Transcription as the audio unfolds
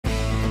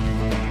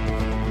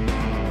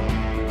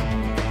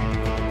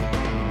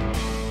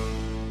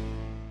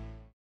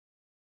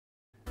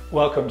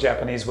Welcome,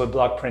 Japanese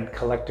woodblock print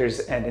collectors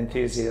and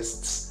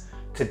enthusiasts.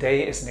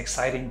 Today is an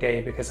exciting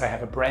day because I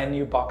have a brand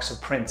new box of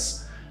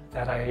prints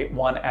that I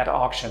won at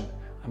auction.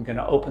 I'm going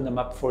to open them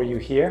up for you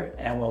here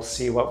and we'll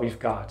see what we've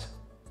got.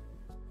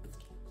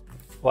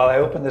 While I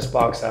open this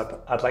box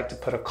up, I'd like to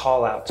put a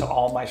call out to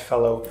all my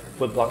fellow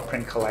woodblock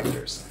print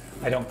collectors.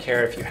 I don't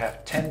care if you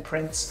have 10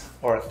 prints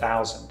or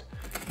 1,000.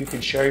 You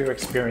can share your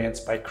experience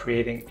by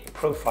creating a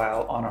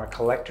profile on our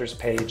collectors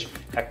page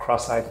at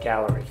Kyosai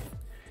Gallery.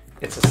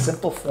 It's a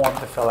simple form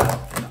to fill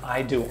out and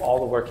I do all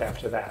the work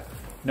after that.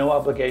 No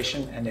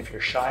obligation, and if you're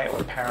shy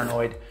or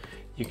paranoid,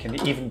 you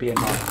can even be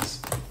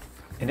anonymous.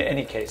 In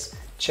any case,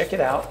 check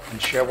it out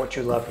and share what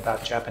you love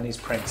about Japanese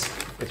prints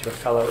with your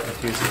fellow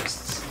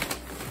enthusiasts.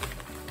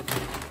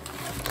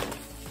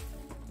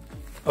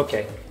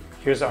 Okay,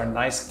 here's our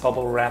nice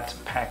bubble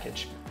wrapped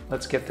package.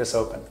 Let's get this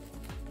open.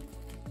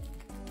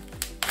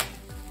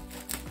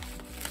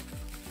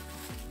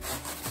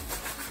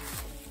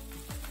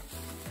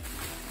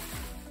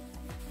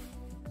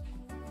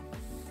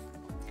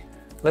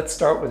 Let's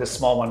start with a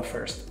small one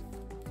first.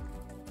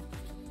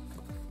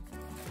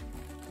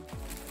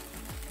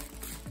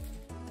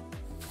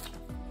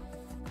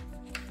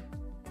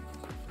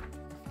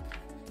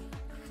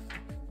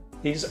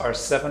 These are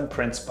 7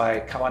 prints by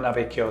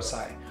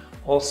Kyosai,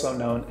 also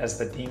known as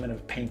the Demon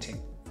of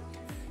Painting.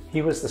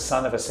 He was the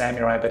son of a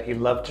samurai, but he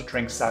loved to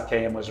drink sake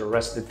and was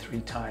arrested 3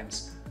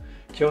 times.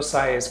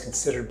 Kyosai is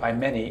considered by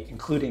many,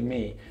 including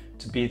me,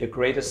 to be the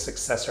greatest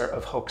successor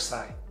of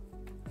Hokusai.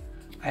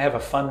 I have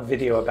a fun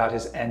video about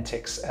his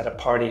antics at a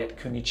party at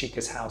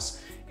Kunichika's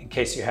house, in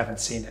case you haven't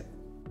seen it.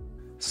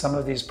 Some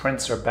of these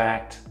prints are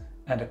backed,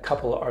 and a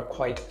couple are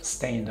quite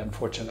stained,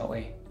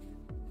 unfortunately.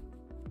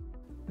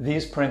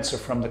 These prints are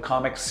from the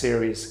comic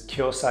series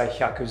Kyosai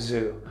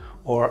II,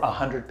 or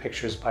 100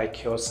 Pictures by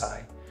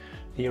Kyosai.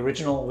 The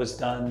original was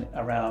done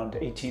around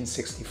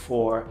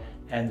 1864,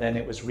 and then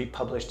it was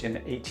republished in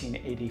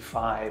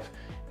 1885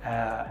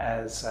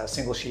 as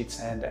single sheets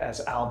and as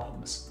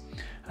albums.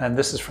 And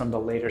this is from the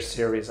later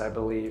series, I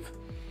believe.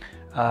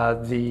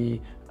 The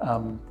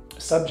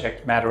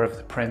subject matter of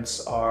the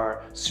prints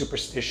are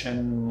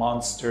superstition,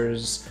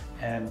 monsters,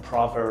 and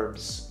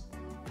proverbs.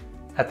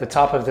 At the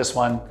top of this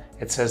one,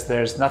 it says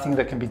there's nothing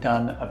that can be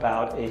done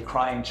about a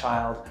crying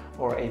child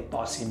or a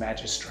bossy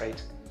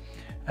magistrate.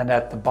 And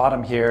at the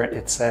bottom here,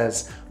 it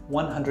says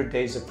 100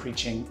 days of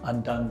preaching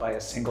undone by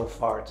a single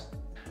fart.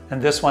 And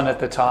this one at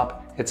the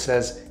top, it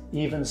says,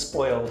 even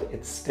spoiled,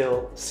 it's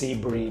still sea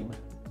bream.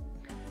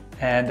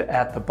 And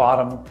at the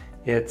bottom,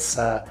 it's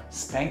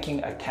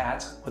spanking a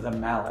cat with a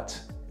mallet.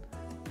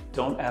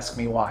 Don't ask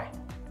me why.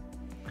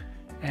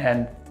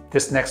 And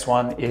this next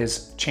one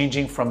is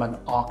changing from an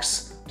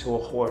ox to a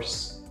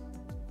horse.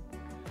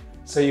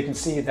 So you can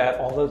see that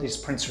although these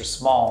prints are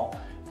small,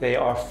 they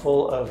are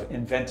full of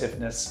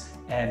inventiveness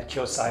and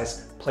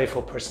Kyosai's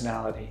playful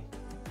personality.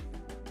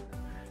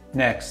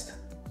 Next,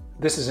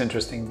 this is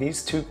interesting.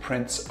 These 2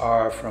 prints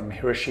are from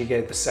Hiroshige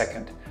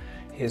II.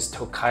 His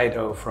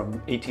Tokaido from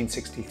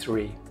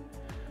 1863.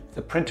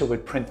 The printer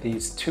would print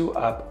these 2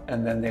 up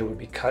and then they would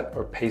be cut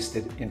or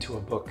pasted into a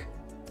book.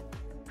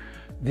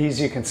 These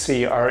you can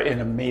see are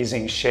in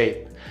amazing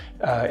shape.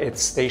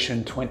 It's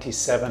station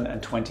 27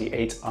 and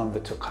 28 on the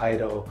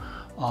Tokaido.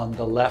 On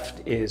the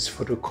left is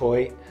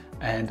Furukoi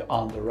and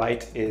on the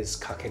right is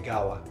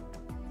Kakegawa.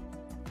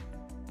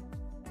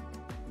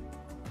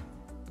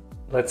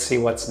 Let's see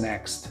what's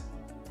next.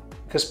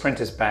 This print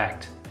is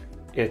backed.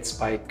 It's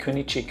by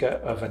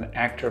Kunichika of an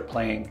actor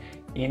playing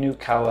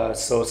Inukawa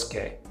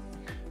Sosuke.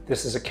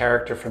 This is a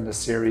character from the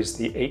series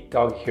The 8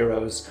 Dog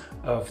Heroes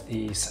of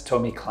the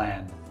Satomi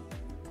clan.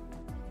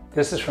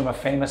 This is from a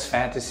famous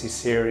fantasy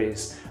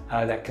series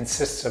that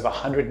consists of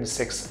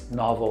 106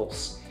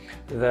 novels.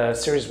 The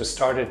series was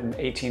started in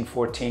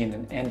 1814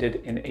 and ended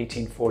in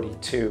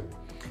 1842.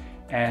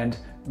 And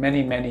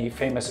many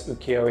famous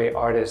ukiyo-e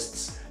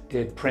artists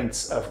did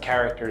prints of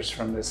characters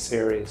from this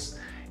series.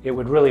 It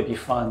would really be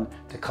fun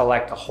to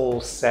collect a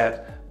whole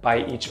set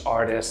by each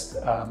artist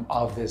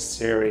of this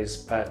series,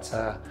 but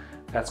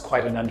that's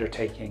quite an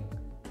undertaking.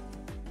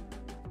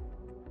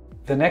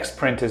 The next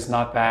print is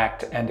not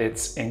backed and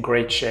it's in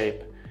great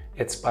shape.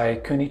 It's by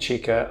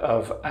Kunichika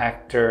of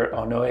actor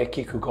Onoe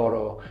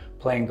Kikugoro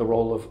playing the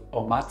role of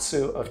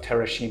Omatsu of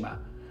Terashima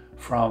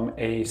from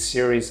a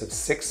series of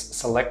 6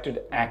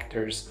 selected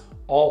actors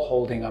all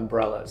holding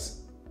umbrellas.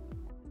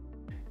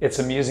 It's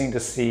amusing to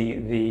see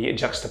the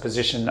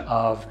juxtaposition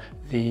of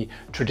the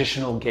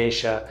traditional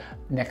geisha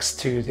next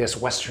to this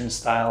Western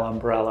style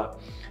umbrella.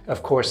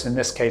 Of course, in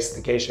this case,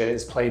 the geisha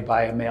is played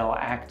by a male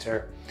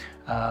actor,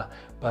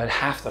 but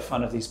half the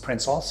fun of these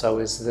prints also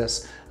is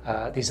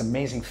these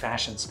amazing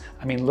fashions.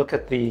 I mean, look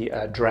at the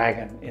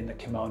dragon in the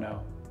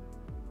kimono.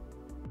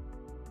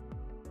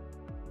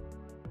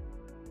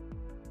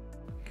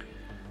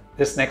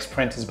 This next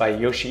print is by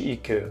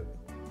Yoshiiku.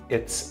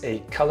 It's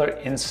a color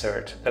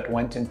insert that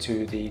went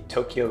into the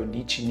Tokyo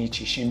Nichi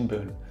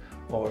Shimbun,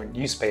 or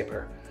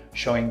newspaper,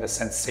 showing the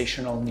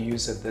sensational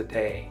news of the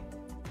day.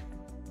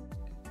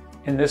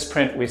 In this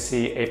print, we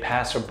see a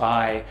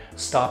passerby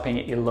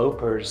stopping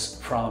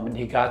elopers from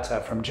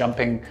Niigata from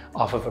jumping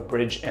off of a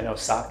bridge in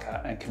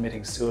Osaka and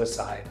committing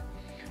suicide.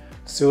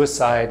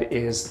 Suicide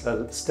is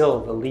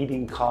still the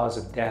leading cause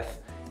of death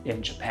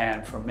in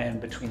Japan for men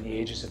between the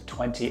ages of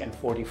 20 and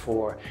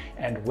 44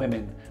 and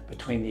women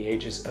between the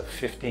ages of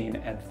 15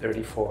 and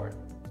 34.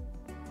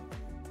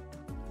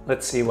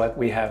 Let's see what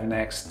we have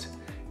next.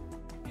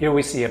 Here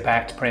we see a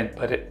backed print,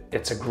 but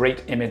it's a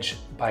great image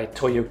by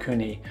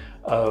Toyokuni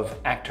of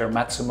actor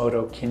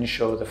Matsumoto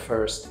Kinsho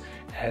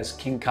I as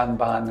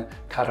Kinkanban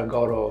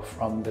Karagoro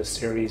from the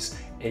series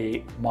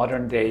A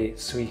Modern-Day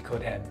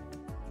Suikoden.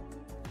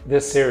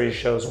 This series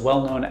shows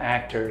well-known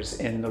actors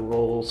in the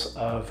roles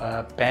of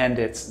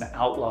bandits and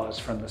outlaws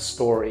from the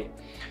story.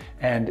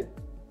 And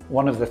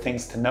one of the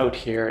things to note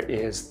here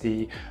is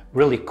the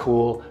really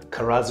cool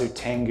Karazu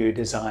Tengu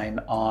design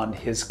on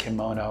his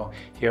kimono.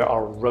 Here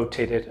I'll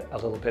rotate it a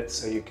little bit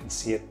so you can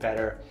see it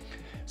better.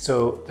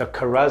 So the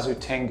Karazu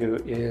Tengu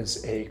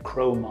is a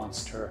crow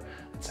monster.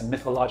 It's a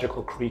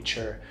mythological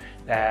creature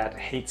that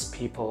hates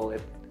people.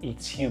 It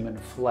eats human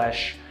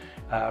flesh,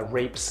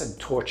 rapes and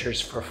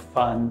tortures for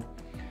fun.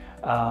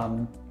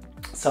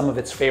 Some of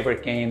its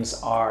favorite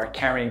games are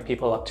carrying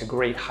people up to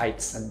great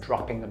heights and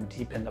dropping them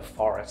deep in the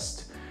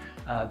forest.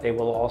 They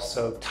will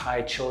also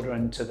tie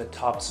children to the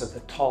tops of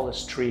the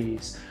tallest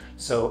trees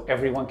so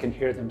everyone can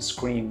hear them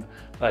scream,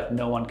 but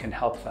no one can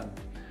help them.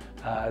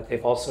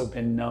 They've also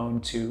been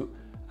known to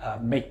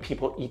make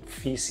people eat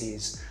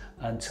feces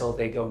until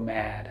they go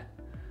mad.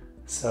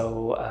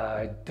 So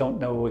I don't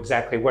know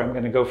exactly where I'm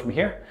going to go from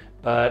here,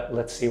 but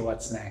let's see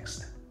what's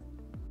next.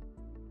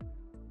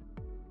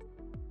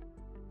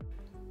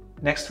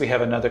 Next we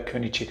have another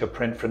Kunichika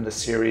print from the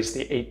series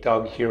The Eight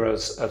Dog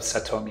Heroes of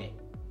Satomi.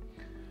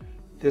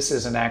 This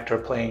is an actor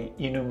playing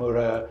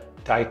Inumura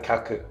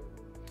Daikaku.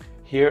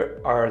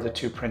 Here are the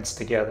two prints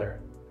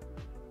together.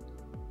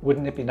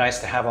 Wouldn't it be nice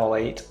to have all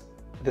eight?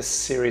 This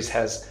series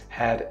has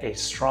had a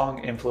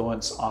strong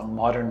influence on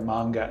modern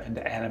manga and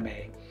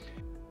anime,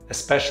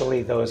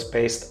 especially those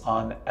based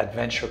on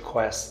adventure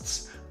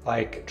quests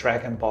like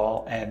Dragon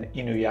Ball and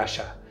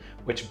Inuyasha,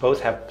 which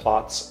both have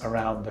plots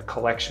around the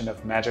collection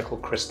of magical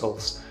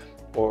crystals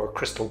or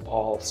crystal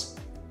balls.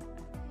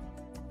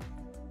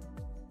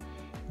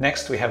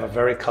 Next, we have a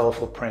very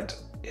colorful print.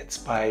 It's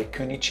by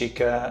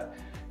Kunichika.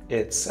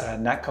 It's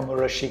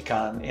Nakamura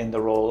Shikan in the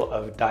role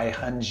of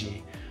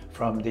Daihanji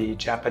from the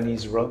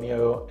Japanese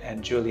Romeo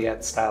and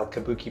Juliet style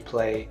kabuki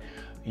play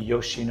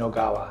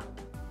Yoshinogawa.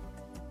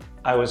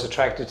 I was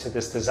attracted to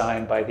this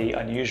design by the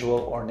unusual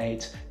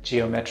ornate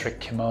geometric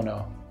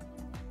kimono.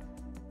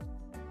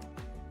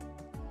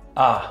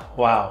 Ah,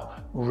 wow,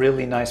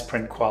 really nice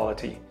print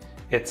quality.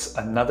 It's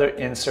another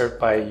insert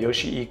by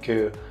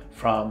Yoshiiku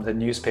from the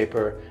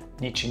newspaper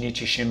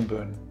Nichi-Nichi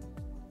Shimbun.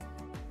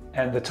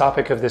 And the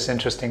topic of this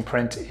interesting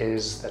print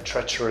is the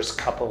treacherous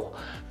couple,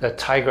 the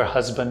tiger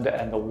husband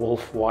and the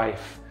wolf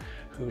wife,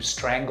 who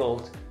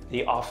strangled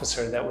the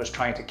officer that was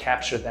trying to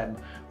capture them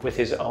with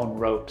his own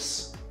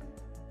ropes.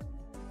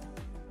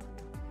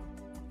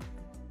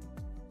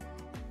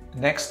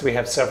 Next, we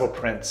have several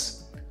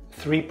prints.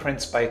 3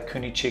 prints by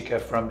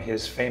Kunichika from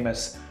his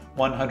famous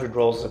 100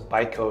 Rolls of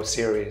Baiko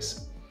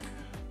series.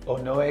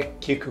 Onoe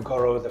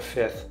Kikugoro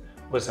V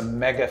was a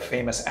mega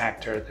famous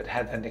actor that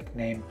had the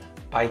nickname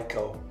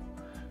Baiko.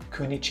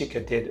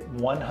 Kunichika did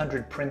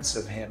 100 prints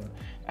of him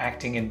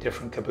acting in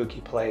different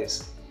kabuki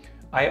plays.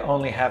 I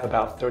only have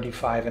about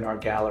 35 in our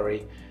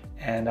gallery,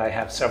 and I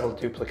have several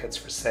duplicates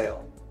for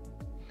sale.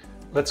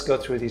 Let's go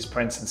through these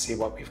prints and see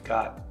what we've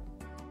got.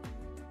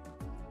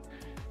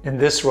 In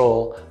this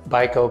role,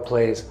 Baiko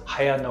plays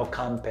Hayano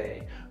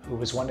Kanpei, who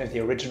was one of the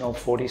original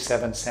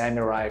 47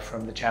 samurai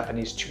from the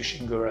Japanese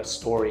Chushingura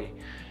story.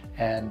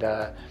 And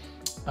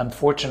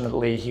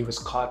unfortunately, he was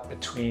caught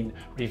between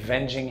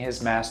revenging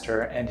his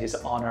master and his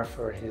honor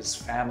for his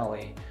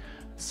family.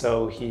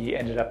 So he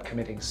ended up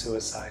committing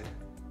suicide.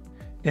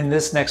 In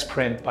this next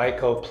print,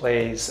 Baiko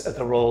plays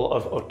the role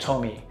of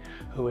Otomi,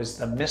 who is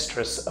the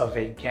mistress of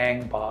a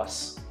gang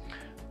boss.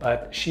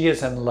 But she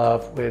is in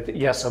love with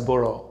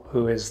Yasaburo,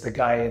 who is the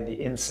guy in the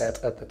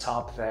inset at the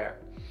top there.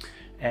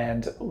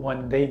 And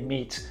when they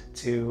meet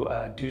to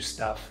do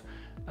stuff,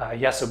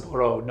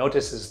 Yasaburo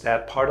notices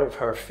that part of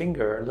her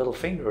finger, little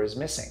finger, is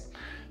missing.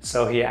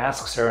 So he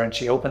asks her, and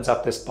she opens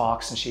up this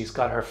box and she's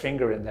got her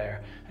finger in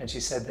there. And she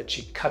said that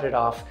she cut it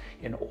off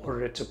in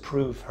order to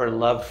prove her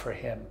love for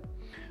him,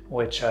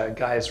 which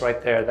guys,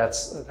 right there,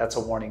 that's a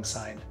warning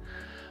sign.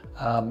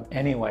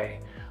 Anyway,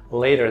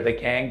 later the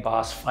gang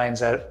boss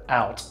finds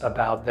out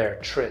about their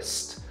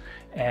tryst,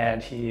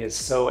 and he is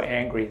so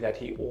angry that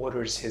he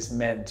orders his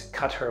men to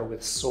cut her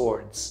with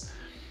swords.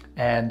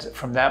 And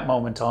from that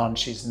moment on,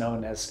 she's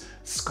known as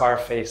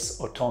Scarface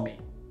Otomi.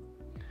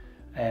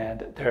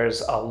 And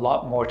there's a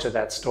lot more to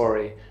that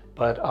story,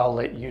 but I'll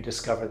let you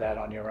discover that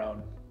on your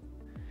own.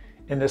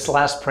 In this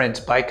last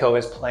print, Baiko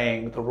is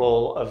playing the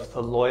role of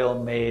the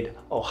loyal maid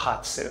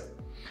Ohatsu.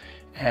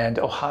 And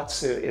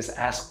Ohatsu is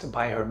asked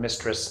by her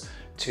mistress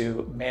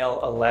to mail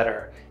a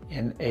letter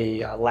in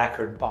a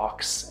lacquered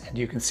box. And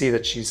you can see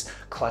that she's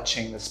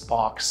clutching this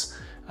box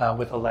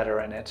with a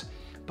letter in it.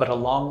 But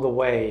along the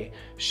way,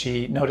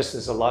 she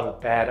notices a lot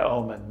of bad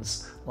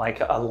omens,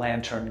 like a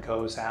lantern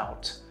goes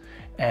out.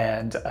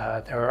 And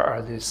there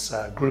are this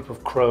group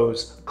of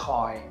crows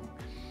cawing.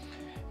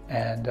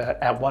 And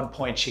at one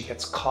point she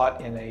gets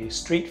caught in a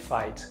street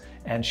fight,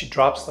 and she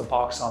drops the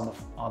box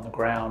on the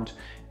ground,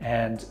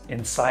 and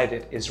inside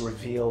it is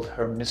revealed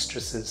her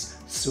mistress's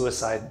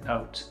suicide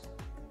note.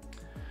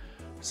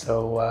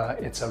 So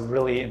it's a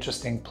really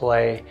interesting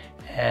play,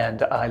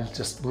 and I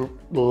just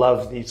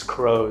love these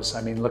crows.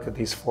 I mean, look at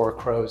these 4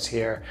 crows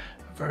here.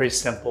 Very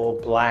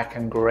simple, black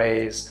and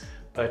grays,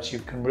 but you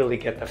can really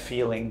get the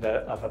feeling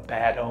of a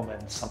bad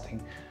omen.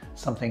 Something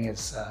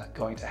is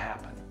going to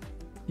happen.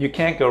 You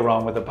can't go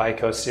wrong with the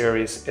Baiko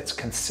series. It's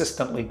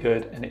consistently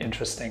good and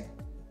interesting.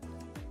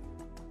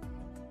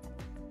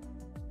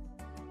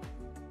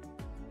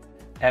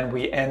 And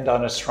we end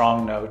on a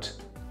strong note.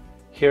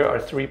 Here are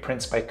 3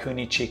 prints by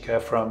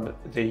Kunichika from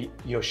the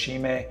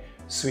Yoshime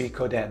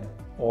Suikoden,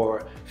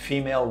 or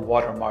female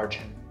water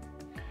margin.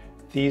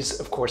 These,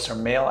 of course, are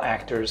male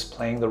actors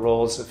playing the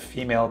roles of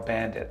female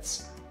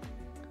bandits.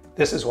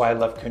 This is why I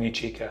love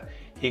Kunichika.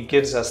 He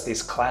gives us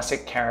these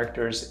classic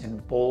characters in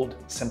bold,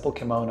 simple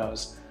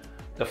kimonos.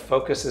 The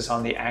focus is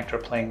on the actor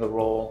playing the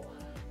role.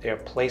 They are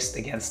placed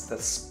against the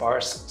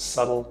sparse,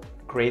 subtle,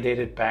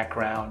 gradated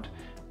background.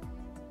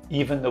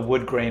 Even the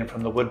wood grain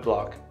from the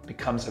woodblock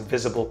becomes a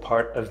visible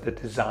part of the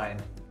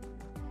design.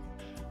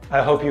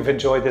 I hope you've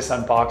enjoyed this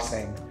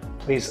unboxing.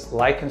 Please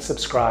like and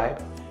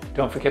subscribe.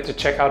 Don't forget to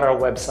check out our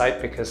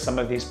website because some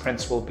of these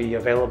prints will be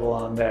available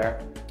on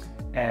there.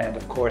 And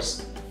of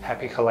course,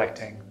 happy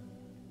collecting.